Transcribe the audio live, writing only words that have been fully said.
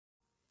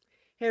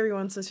Hey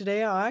everyone, so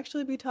today I'll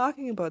actually be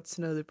talking about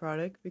Snow the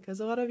product because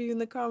a lot of you in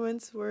the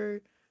comments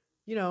were,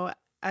 you know,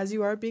 as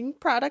you are being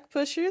product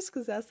pushers,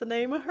 because that's the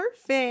name of her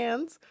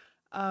fans,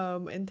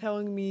 and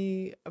telling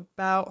me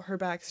about her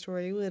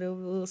backstory,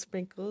 little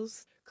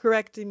sprinkles,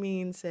 correcting me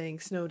and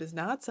saying Snow does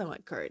not sound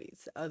like Cardi,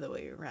 it's the other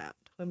way around.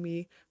 Let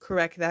me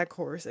correct that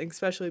course,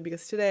 especially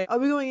because today I'll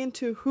be going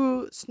into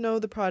who Snow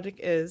the Project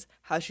is,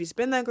 how she's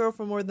been that girl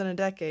for more than a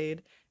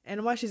decade,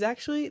 and why she's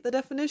actually the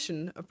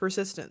definition of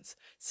persistence.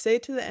 Stay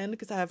to the end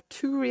because I have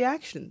two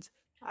reactions.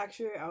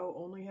 Actually, I'll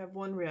only have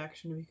one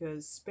reaction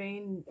because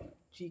Spain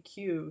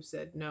GQ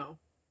said no.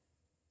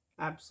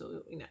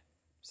 Absolutely not.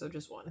 So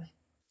just one.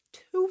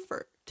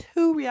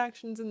 Two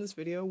reactions in this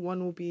video.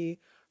 One will be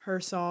her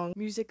song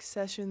Music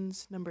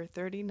Sessions number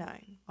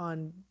 39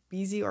 on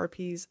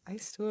BZRP's, I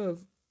still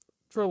have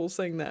trouble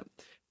saying that,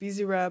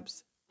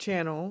 BZRap's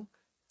channel.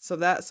 So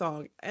that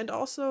song. And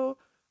also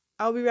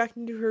I'll be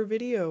reacting to her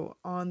video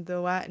on the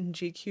Latin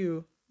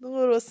GQ, the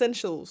little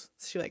essentials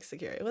she likes to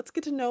carry. Let's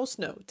get to know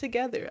Snow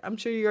together. I'm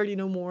sure you already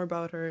know more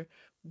about her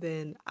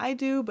than I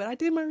do, but I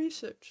did my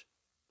research.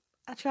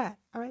 I tried,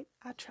 alright?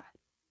 I tried.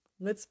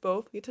 Let's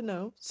both get to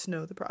know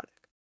Snow the product.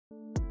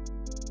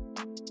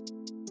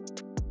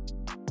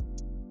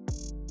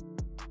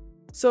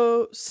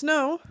 So,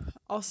 Snow,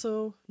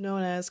 also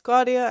known as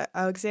Claudia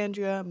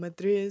Alexandria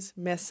Madriz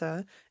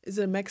Mesa, is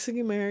a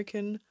Mexican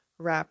American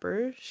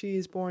rapper. She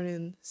is born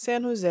in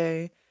San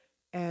Jose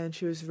and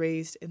she was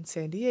raised in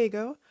San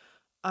Diego.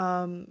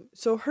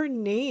 So her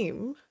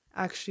name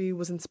actually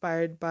was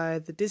inspired by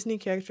the Disney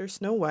character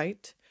Snow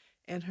White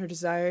and her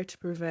desire to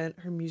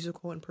prevent her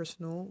musical and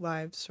personal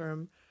lives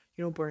from,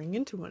 blurring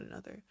into one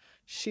another.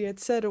 She had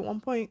said at one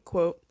point,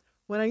 quote,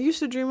 "When I used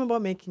to dream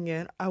about making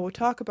it, I would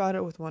talk about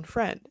it with one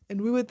friend, and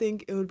we would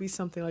think it would be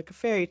something like a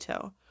fairy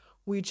tale.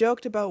 We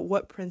joked about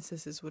what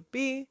princesses would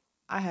be.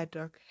 I had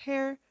dark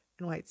hair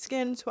and white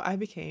skin, so I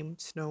became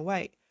Snow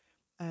White."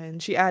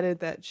 And she added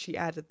that she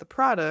added the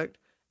product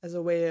as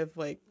a way of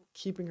like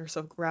keeping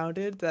herself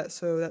grounded, that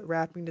so that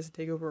rapping doesn't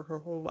take over her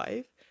whole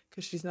life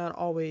because she's not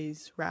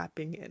always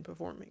rapping and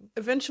performing.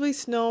 Eventually,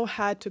 Snow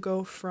had to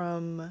go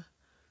from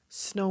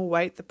Snow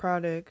White the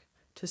product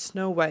to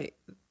Snow White.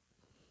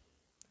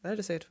 I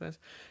just say it twice.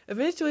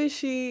 Eventually,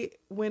 she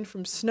went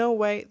from Snow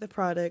White the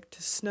product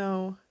to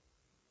Snow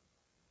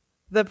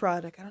the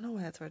product. I don't know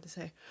why that's hard to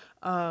say.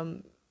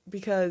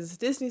 Because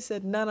Disney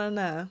said, "No, no,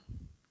 no,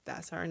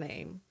 that's her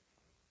name.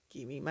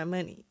 Give me my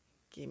money.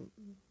 Give me."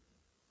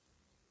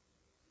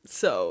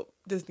 So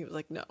Disney was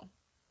like, "No,"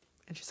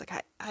 and she's like,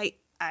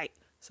 I."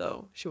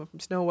 So she went from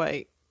Snow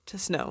White to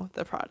Snow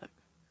the product.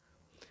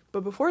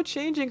 But before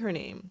changing her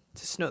name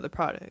to Snow the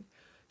product,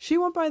 she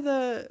went by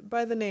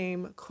the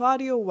name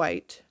Claudia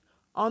White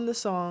on the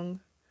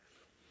song.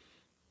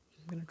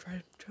 I'm gonna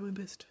try my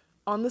best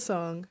on the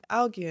song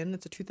Algian.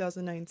 It's a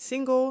 2009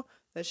 single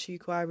that she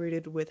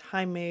collaborated with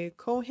Jaime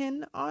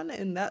Cohen on,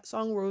 and that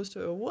song rose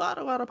to a lot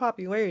of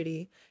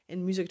popularity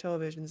in music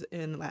televisions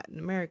in Latin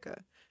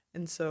America.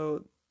 And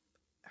so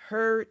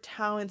her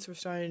talents were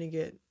starting to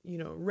get,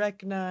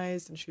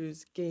 recognized, and she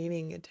was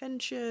gaining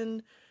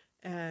attention,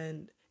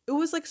 and it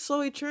was like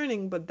slowly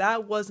churning, but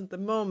that wasn't the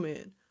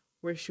moment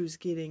where she was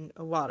getting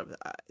a lot of the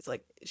eyes.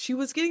 Like, she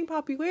was getting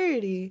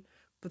popularity,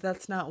 but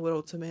that's not what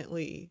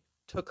ultimately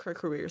took her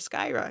career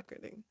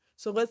skyrocketing.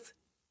 So let's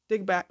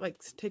dig back, like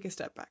take a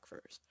step back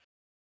first.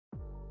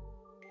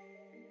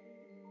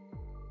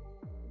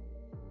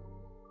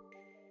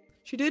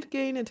 She did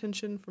gain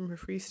attention from her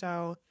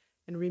freestyle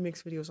and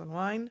remix videos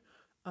online.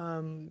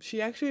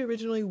 She actually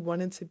originally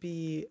wanted to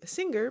be a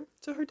singer,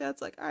 so her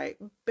dad's like, "All right,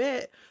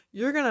 bet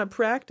you're gonna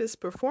practice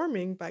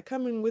performing by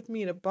coming with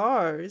me to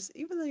bars,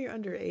 even though you're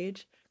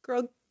underage.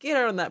 Girl, get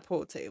out on that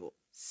pool table,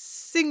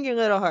 sing your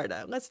little heart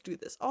out. Let's do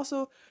this.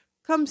 Also,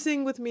 come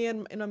sing with me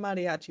in a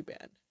mariachi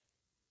band.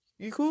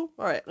 You cool?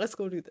 All right, let's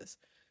go do this."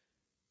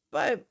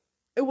 But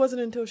it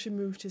wasn't until she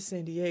moved to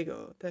San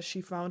Diego that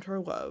she found her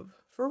love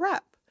for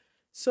rap.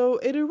 So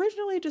it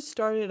originally just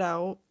started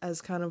out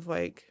as kind of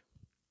like,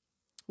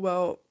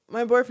 well,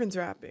 my boyfriend's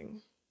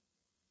rapping,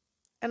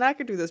 and I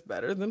could do this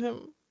better than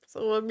him.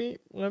 So let me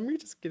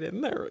just get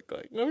in there real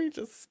quick. Let me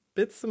just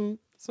spit some.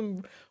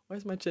 Why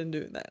is my chin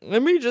doing that?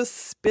 Let me just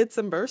spit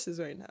some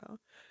verses right now,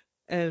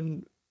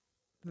 and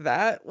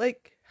that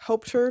like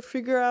helped her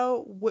figure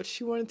out what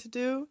she wanted to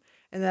do,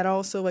 and that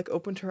also like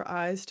opened her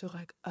eyes to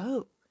like,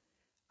 oh,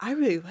 I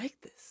really like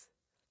this.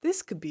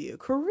 This could be a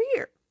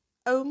career.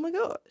 Oh my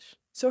gosh.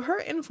 So her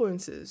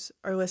influences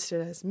are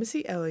listed as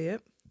Missy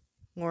Elliott,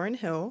 Lauryn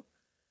Hill,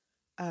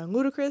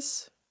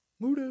 Ludacris,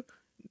 Muda,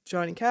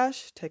 Johnny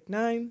Cash, Tech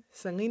Nine,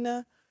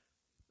 Selena,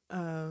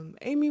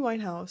 Amy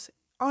Winehouse,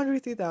 Andre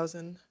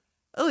 3000,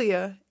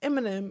 Aaliyah,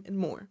 Eminem, and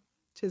more.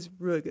 She has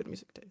really good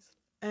music taste.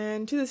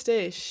 And to this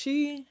day,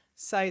 she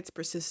cites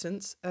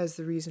persistence as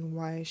the reason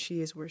why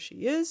she is where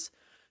she is.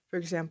 For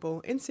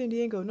example, in San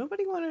Diego,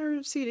 nobody wanted her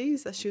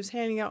CDs that she was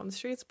handing out in the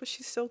streets, but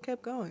she still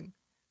kept going.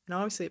 And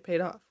obviously it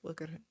paid off.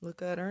 Look at her.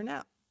 Look at her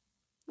now.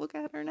 Look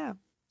at her now.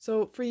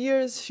 So for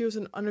years, she was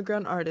an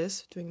underground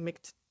artist doing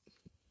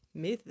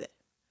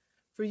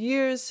For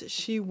years,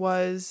 she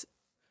was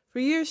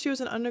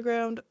an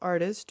underground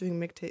artist doing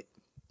mixtape.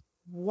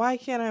 Why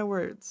can't I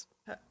words?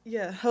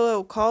 Yeah,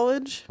 hello,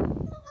 college.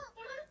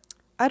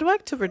 I'd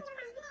like to.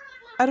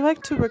 I'd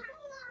like to.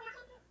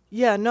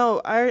 Yeah,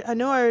 no, I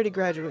know I already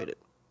graduated.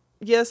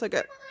 Yes, I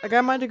got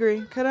my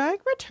degree. Could I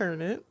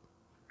return it?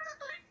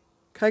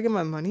 Can I get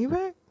my money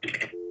back?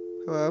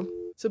 Hello.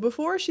 So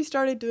before she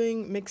started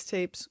doing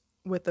mixtapes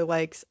with the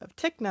likes of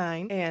Tech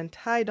Nine and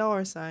Ty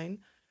Dolla $ign,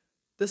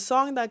 the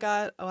song that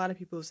got a lot of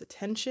people's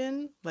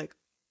attention, like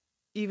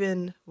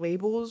even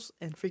labels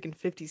and freaking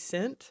 50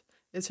 Cent,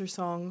 is her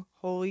song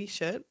Holy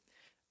Shit.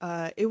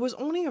 It was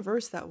only a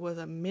verse that was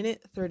a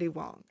minute 30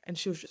 long, and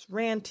she was just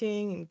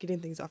ranting and getting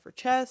things off her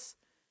chest,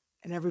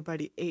 and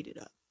everybody ate it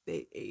up.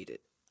 They ate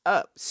it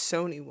up.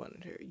 Sony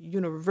wanted her,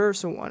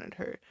 Universal wanted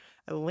her,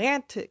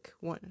 Atlantic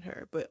wanted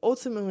her, but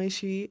ultimately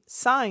she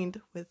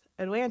signed with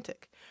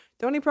Atlantic.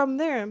 The only problem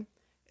there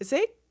is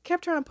they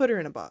kept trying to put her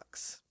in a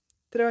box.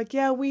 They're like,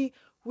 yeah, we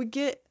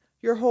get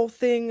your whole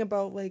thing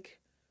about like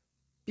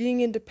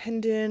being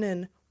independent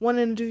and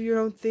wanting to do your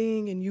own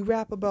thing, and you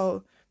rap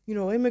about,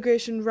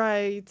 immigration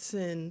rights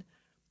and,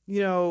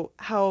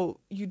 how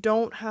you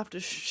don't have to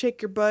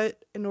shake your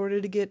butt in order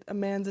to get a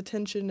man's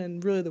attention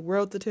and really the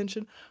world's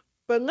attention.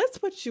 But let's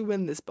put you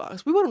in this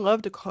box. We would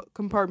love to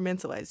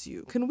compartmentalize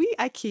you. Can we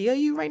IKEA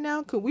you right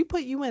now? Could we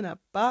put you in a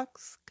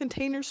box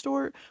container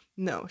store?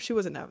 No, she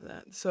wasn't having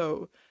that.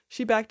 So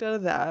she backed out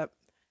of that.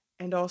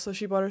 And also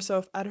she bought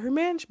herself out of her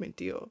management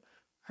deal.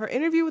 Her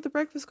interview with the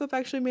Breakfast Club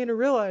actually made her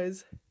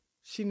realize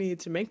she needed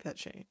to make that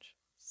change.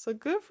 So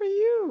good for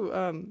you.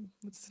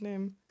 What's his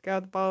name? Guy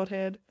with the bald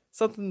head.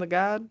 Something the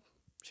God.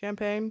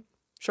 Champagne.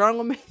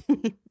 Charlemagne.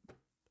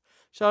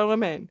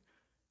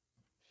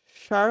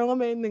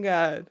 Charlemagne the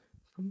God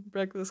from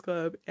Breakfast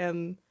Club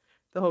and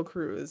the whole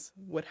crew is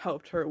what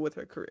helped her with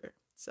her career.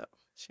 So,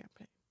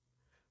 champagne.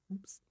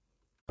 Oops.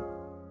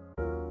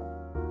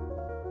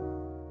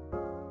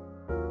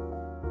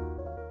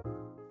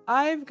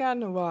 I've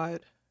gotten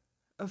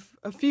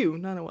a few,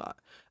 not a lot,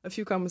 a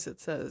few comments that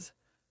says,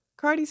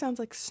 Cardi sounds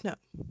like Snow,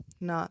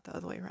 not the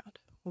other way around.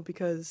 Well,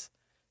 because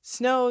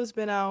Snow's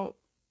been out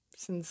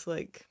since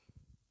like,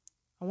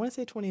 I want to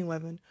say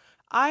 2011.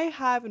 I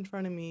have in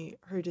front of me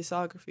her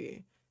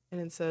discography,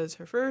 and it says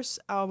her first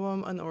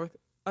album,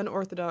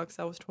 Unorthodox,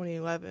 that was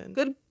 2011.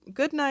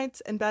 Good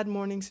Nights and Bad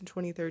Mornings in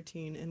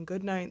 2013, and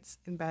Good Nights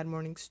and Bad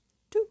Mornings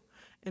 2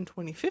 in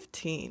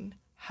 2015.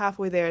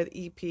 Halfway there,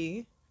 the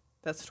EP,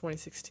 that's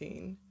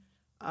 2016.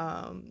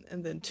 And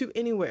then To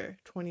Anywhere,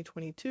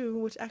 2022,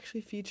 which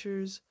actually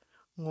features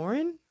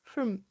Lauren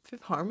from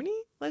Fifth Harmony.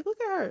 Like, look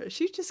at her.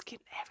 She's just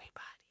getting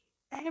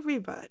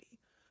everybody.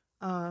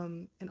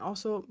 And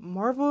also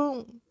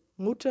Marvel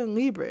Lucha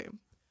Libre.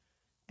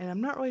 And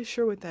I'm not really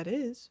sure what that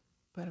is,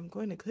 but I'm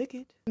going to click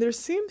it. There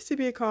seems to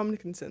be a common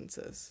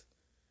consensus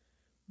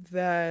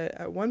that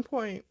at one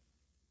point,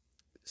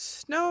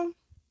 Snow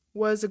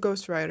was a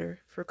ghostwriter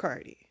for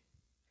Cardi.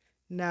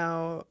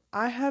 Now,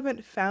 I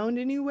haven't found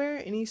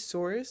anywhere any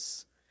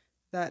source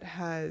that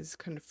has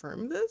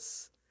confirmed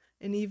this.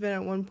 And even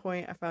at one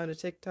point, I found a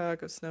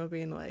TikTok of Snow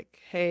being like,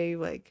 hey,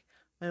 like,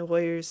 my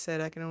lawyers said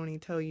I can only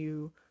tell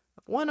you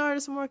of one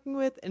artist I'm working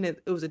with. And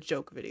it was a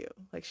joke video.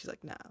 Like, she's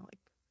like, nah, like,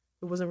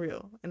 it wasn't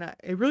real. And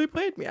it really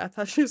played me. I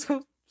thought she was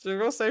going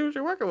to say who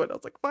she's working with. I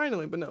was like,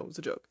 finally. But no, it was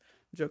a joke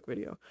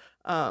video.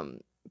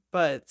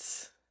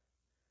 But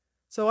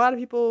so a lot of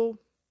people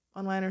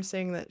online are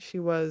saying that she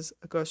was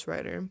a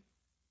ghostwriter.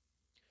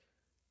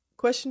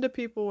 Question to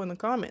people in the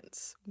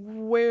comments,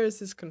 where is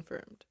this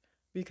confirmed?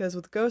 Because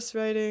with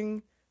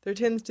ghostwriting, there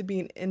tends to be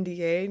an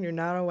NDA and you're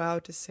not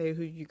allowed to say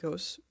who you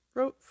ghost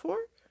wrote for.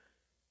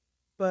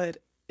 But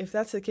if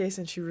that's the case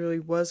and she really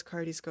was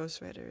Cardi's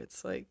ghostwriter,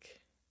 it's like,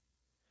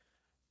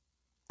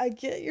 I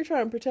get you're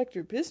trying to protect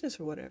your business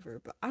or whatever,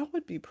 but I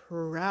would be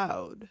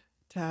proud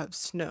to have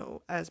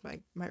Snow as my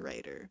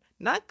writer.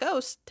 Not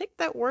ghost, take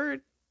that word,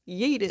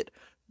 yeet it,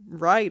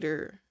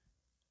 writer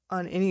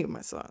on any of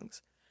my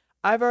songs.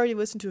 I've already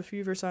listened to a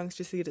few of her songs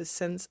just to get a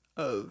sense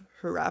of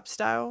her rap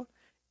style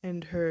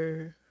and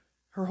her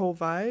whole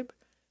vibe.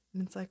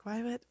 And it's like,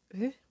 why would...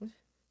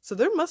 So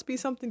there must be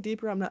something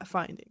deeper I'm not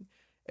finding.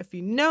 If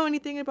you know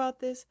anything about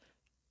this,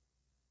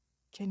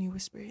 can you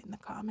whisper it in the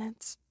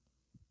comments?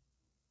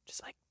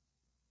 Just like,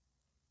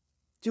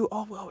 do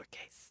all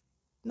lowercase.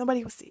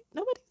 Nobody will see it.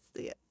 Nobody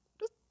will see it.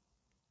 Just...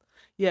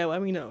 Yeah,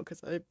 let me know,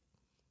 because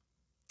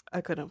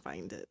I couldn't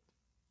find it.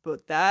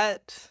 But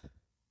that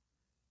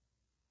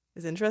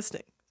is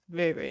interesting.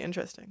 Very, very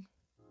interesting.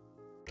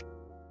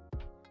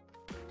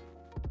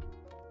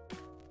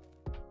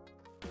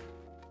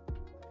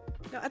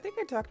 Now, I think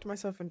I talked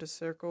myself into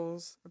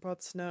circles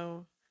about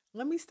Snow.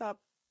 Let me stop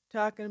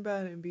talking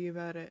about it and be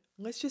about it.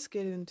 Let's just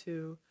get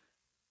into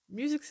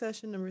music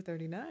session number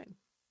 39.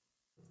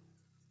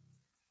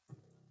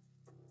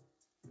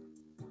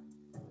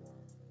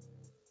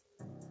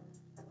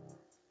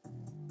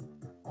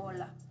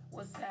 Hola,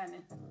 what's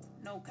happening?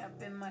 No cap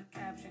in my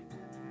caption.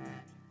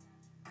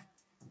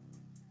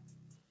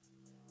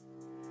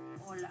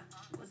 Hola,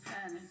 what's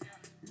happening?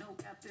 No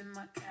cap in in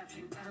my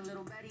caption. Got a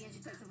little baddie and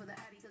she texting for the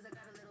addy, cause I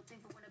got a little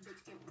thing for when a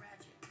bitch get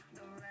ratchet.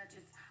 The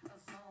ratchets,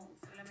 los snow.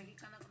 Soy la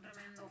mexicana con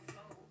tremendo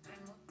flow.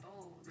 Tengo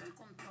todo, del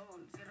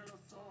control. Cierra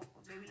los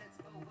ojos, baby, let's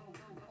go, go,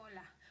 go, go.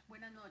 Hola,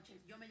 buenas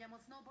noches. Yo me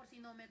llamo Snow por si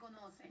no me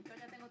conocen. Yo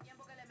ya tengo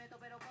tiempo que le meto,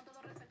 pero con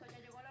todo respeto ya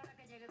llegó la hora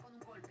que llegue con un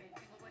golpe.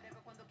 Tengo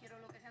whatever cuando quiero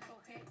lo que se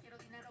antoje. Quiero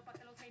dinero para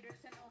que los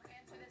haters se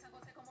enojen. Soy de San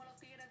José como los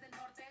tigres del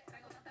norte.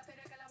 Traigo tanta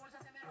feria que la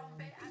bolsa se me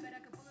rompe. I bet I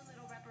could pull a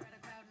little rapper out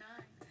of cloud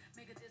nine.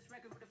 Make a diss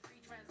record with a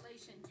free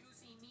translation. You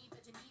see me,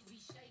 but your knees be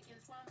shaking.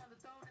 Swam on the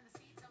throne and the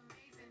seat's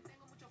amazing.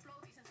 Tengo mucho flow,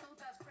 dicen so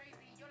that's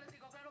crazy. Yo les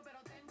digo claro,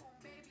 pero tengo un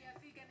baby.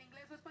 Así que en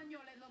inglés o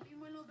español es lo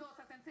mismo en los dos.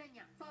 Hasta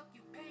enseña. Fuck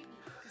you, pay me.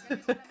 Cause ya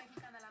llegó la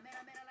mexicana, la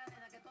mera, mera, la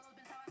nena. Que todos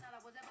pensaban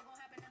nada was ever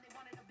gonna happen and they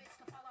wanted a bitch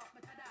to fall off.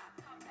 But tada,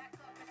 pop back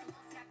up, eso no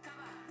se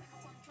acaba.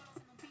 Tengo con cholos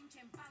en un pinche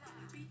empada.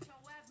 Beat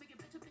your ass, make it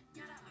bitch a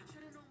piñata.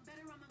 Should've known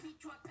better, I'm a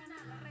michoacana.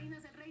 La reina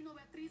es el reino,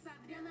 Beatriz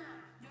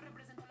Adriana. Yo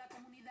represento la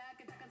comunidad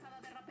que está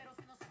cansada de raperos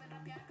que no saben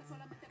rapear, que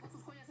solamente con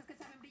sus joyas es que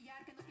saben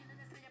brillar, que no tienen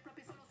estrella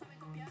propia, solo saben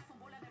copiar. Son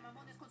bola de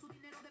mamones con su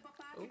dinero de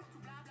papá, que con su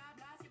bla bla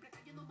bla siempre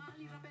cayendo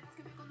mal. Y raperas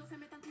que me conocen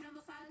me están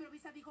tirando sal, pero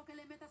Visa dijo que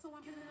le meta so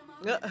I'm killing them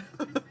all.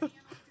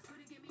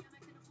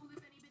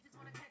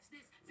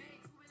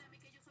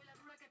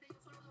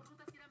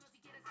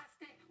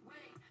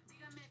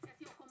 Dígame si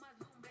así o con más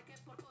lumbre que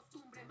por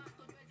costumbre.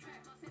 Mato yo el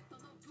track, no acepto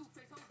no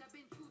two-face. Hoes that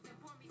been choosing,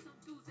 pour me some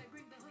Tuesday.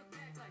 Bring the hook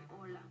back like,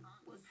 hola,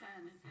 what's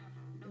happening?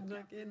 No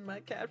Look in my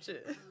caption.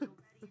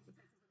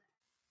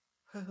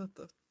 What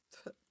the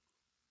fuck?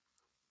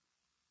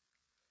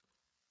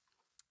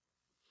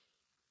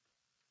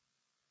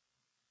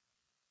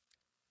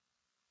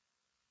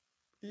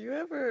 You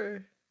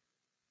ever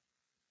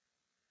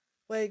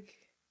like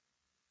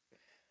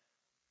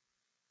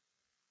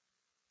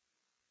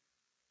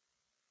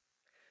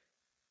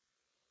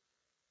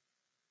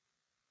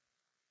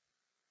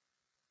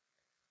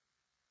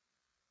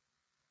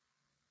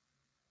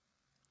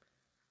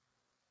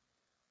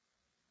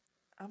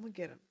I'm gonna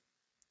get him.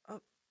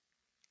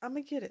 I'm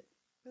gonna get it.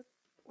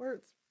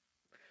 Words.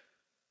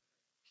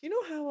 You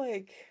know how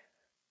like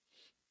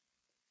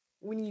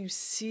when you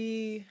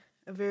see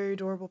a very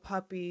adorable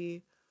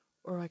puppy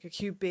or like a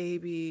cute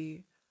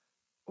baby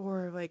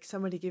or like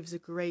somebody gives a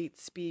great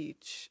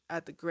speech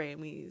at the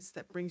Grammys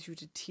that brings you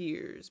to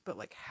tears, but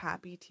like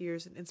happy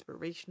tears and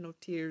inspirational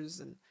tears,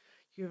 and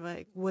you're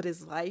like, what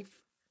is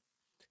life?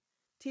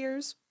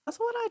 Tears. That's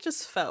what I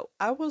just felt.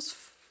 I was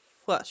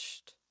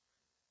flushed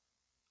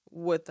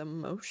with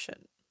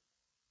emotion.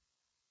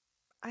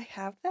 I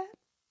have that.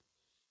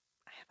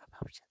 I have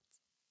emotions.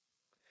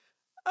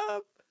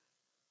 Um,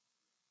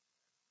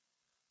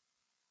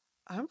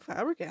 I'm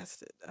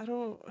flabbergasted. I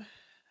don't.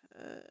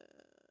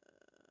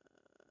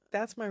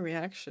 That's my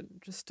reaction.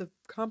 Just a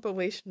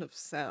compilation of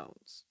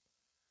sounds.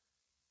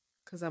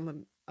 Cause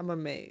I'm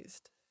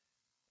amazed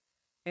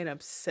and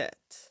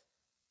upset.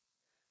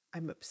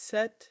 I'm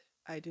upset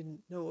I didn't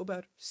know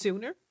about her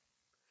sooner.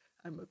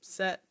 I'm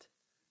upset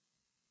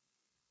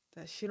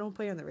that she don't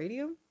play on the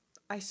radio.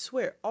 I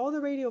swear, all the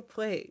radio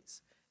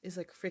plays is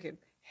like freaking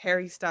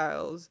Harry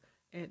Styles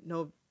and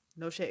no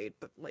shade,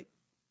 but like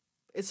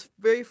it's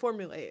very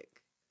formulaic.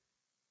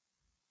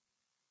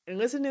 And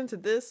listening to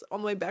this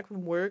on my way back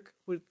from work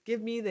would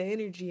give me the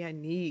energy I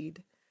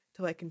need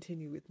to like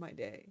continue with my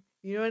day.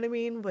 You know what I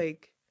mean?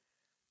 Like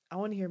I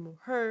want to hear more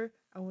her.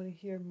 I want to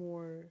hear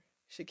more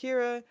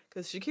Shakira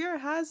because Shakira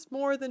has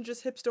more than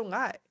just hips don't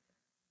lie.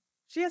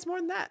 She has more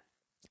than that.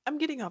 I'm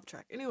getting off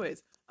track.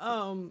 Anyways,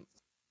 I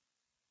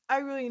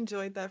really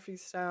enjoyed that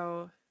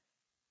freestyle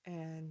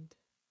and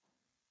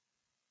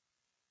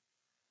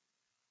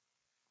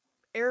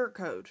error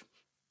code.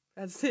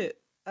 That's it.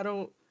 I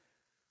don't.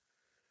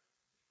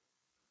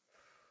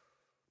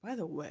 By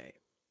the way,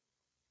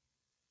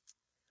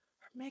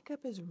 her makeup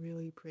is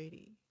really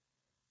pretty.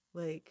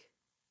 Like,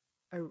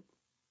 I,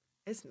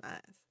 it's nice,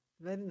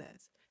 very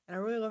nice, and I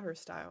really love her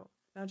style.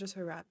 Not just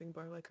her rapping,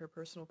 but like her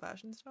personal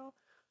fashion style.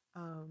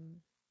 Um,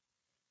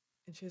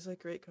 and she has like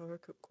great color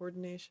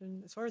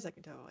coordination, as far as I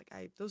can tell. Like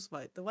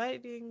the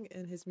lighting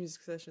in his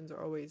music sessions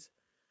are always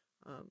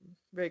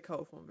very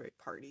colorful and very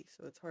party,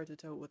 so it's hard to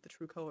tell what the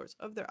true colors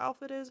of their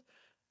outfit is.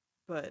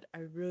 But I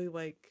really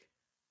like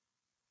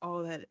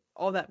all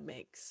that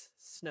makes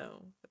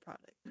Snow the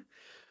product.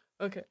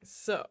 Okay,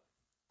 so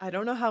I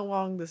don't know how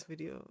long this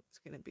video is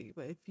gonna be,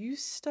 but if you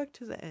stuck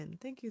to the end,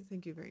 thank you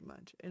very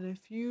much. And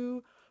if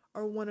you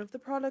are one of the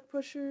product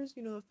pushers,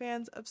 you know, the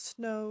fans of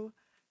Snow,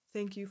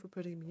 thank you for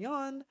putting me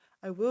on.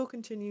 I will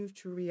continue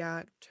to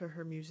react to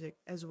her music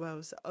as well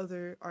as the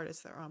other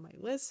artists that are on my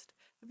list.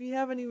 If you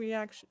have any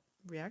reactions,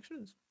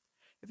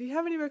 if you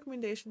have any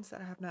recommendations that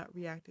I have not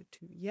reacted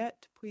to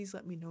yet, please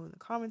let me know in the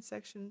comments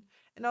section.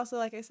 And also,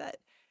 like I said,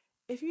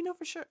 if you know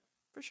for sure,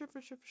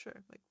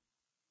 like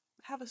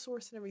have a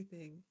source and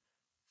everything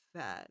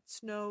that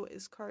Snow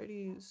is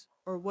Cardi's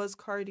or was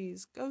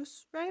Cardi's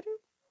ghostwriter,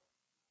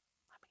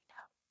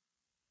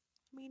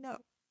 let me know.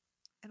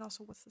 And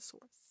also, what's the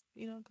source?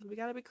 You know, because we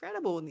gotta be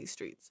credible in these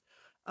streets.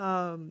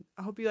 I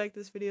hope you liked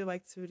this video.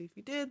 Like this video if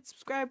you did.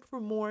 Subscribe for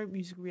more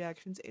music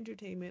reactions,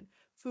 entertainment,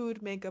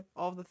 food, makeup,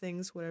 all the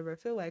things, whatever I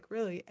feel like,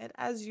 really. And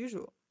as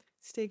usual,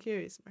 stay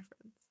curious, my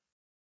friends.